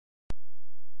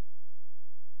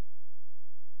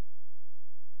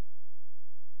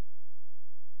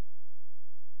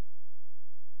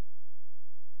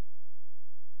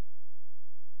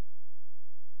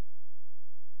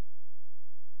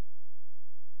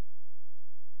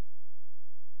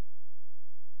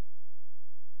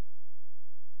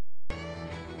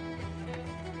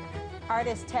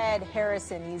Artist Ted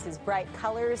Harrison uses bright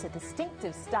colors, a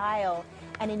distinctive style,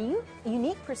 and a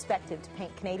unique perspective to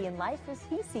paint Canadian life as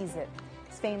he sees it.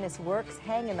 His famous works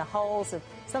hang in the halls of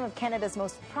some of Canada's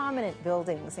most prominent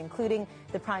buildings, including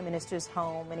the Prime Minister's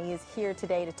home, and he is here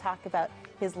today to talk about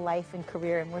his life and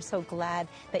career, and we're so glad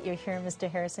that you're here,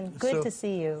 Mr. Harrison. Good to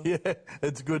see you. Yeah,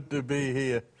 it's good to be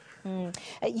here.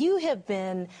 You have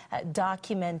been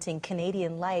documenting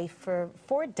Canadian life for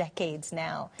 4 decades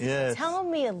now. Yes. Tell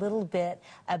me a little bit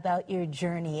about your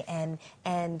journey and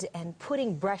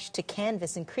putting brush to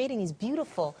canvas and creating these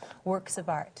beautiful works of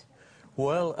art.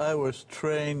 Well, I was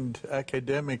trained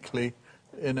academically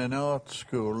in an art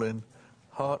school in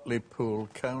Hartlepool,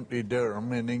 County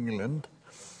Durham in England,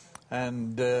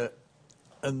 and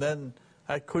then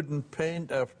I couldn't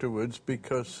paint afterwards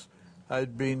because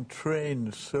I'd been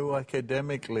trained so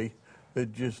academically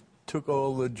it just took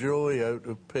all the joy out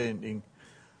of painting.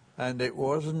 And it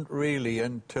wasn't really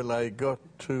until I got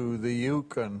to the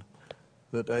Yukon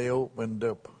that I opened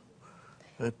up,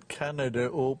 that Canada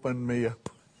opened me up.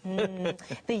 The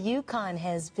Yukon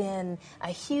has been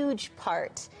a huge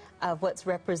part of what's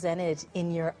represented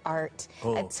in your art.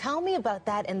 Tell me about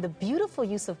that and the beautiful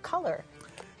use of color.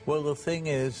 Well, the thing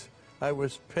is, I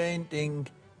was painting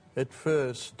at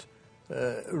first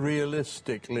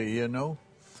realistically, you know,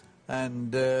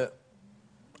 and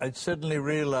I suddenly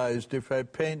realized if I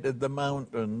painted the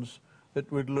mountains, it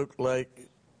would look like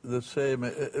the same,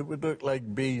 it would look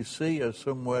like BC or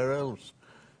somewhere else.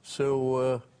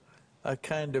 So I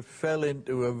kind of fell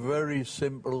into a very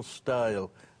simple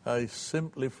style. I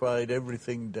simplified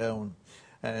everything down,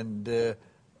 and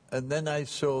then I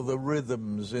saw the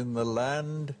rhythms in the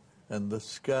land and the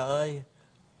sky,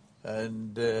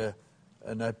 and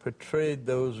I portrayed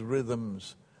those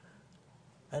rhythms,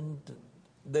 and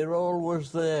they're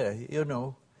always there, you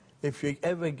know. If you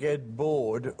ever get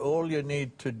bored, all you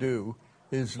need to do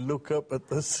is look up at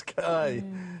the sky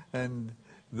and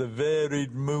the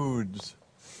varied moods.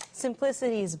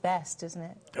 Simplicity is best, isn't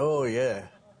it? Oh, yeah.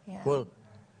 Well,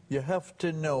 you have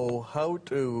to know how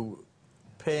to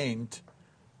paint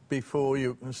before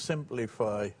you can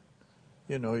simplify.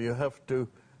 You know, you have to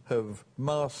have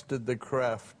mastered the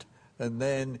craft, and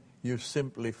then you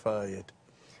simplify it.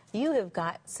 You have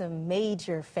got some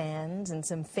major fans and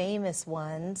some famous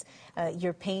ones.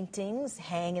 Your paintings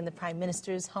hang in the Prime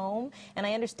Minister's home, and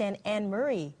I understand Anne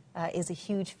Murray is a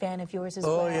huge fan of yours as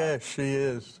well. Oh, yeah, she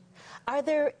is. Are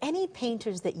there any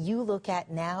painters that you look at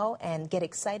now and get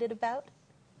excited about?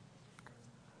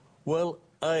 Well,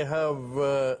 I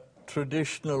have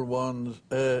traditional ones,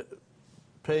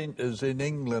 painters in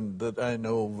England that I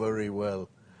know very well.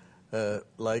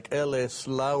 Like L.S.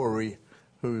 Lowry,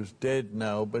 who's dead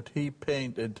now, but he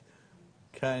painted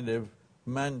kind of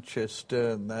Manchester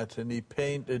and that, and he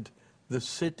painted the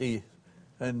city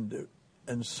and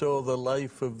saw the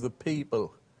life of the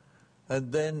people.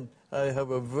 And then I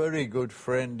have a very good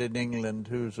friend in England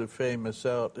who's a famous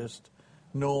artist,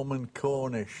 Norman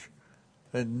Cornish.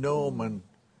 And Norman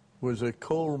was a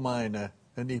coal miner,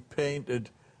 and he painted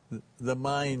the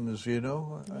mines, you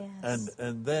know. Yes.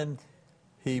 And then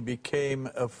he became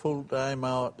a full-time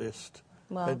artist,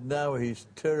 and now he's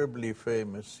terribly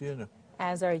famous, you know.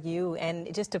 As are you,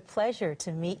 and just a pleasure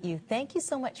to meet you. Thank you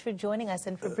so much for joining us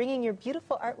and for bringing your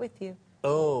beautiful art with you.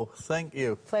 Oh, thank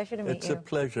you. Pleasure to meet you. It's a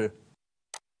pleasure.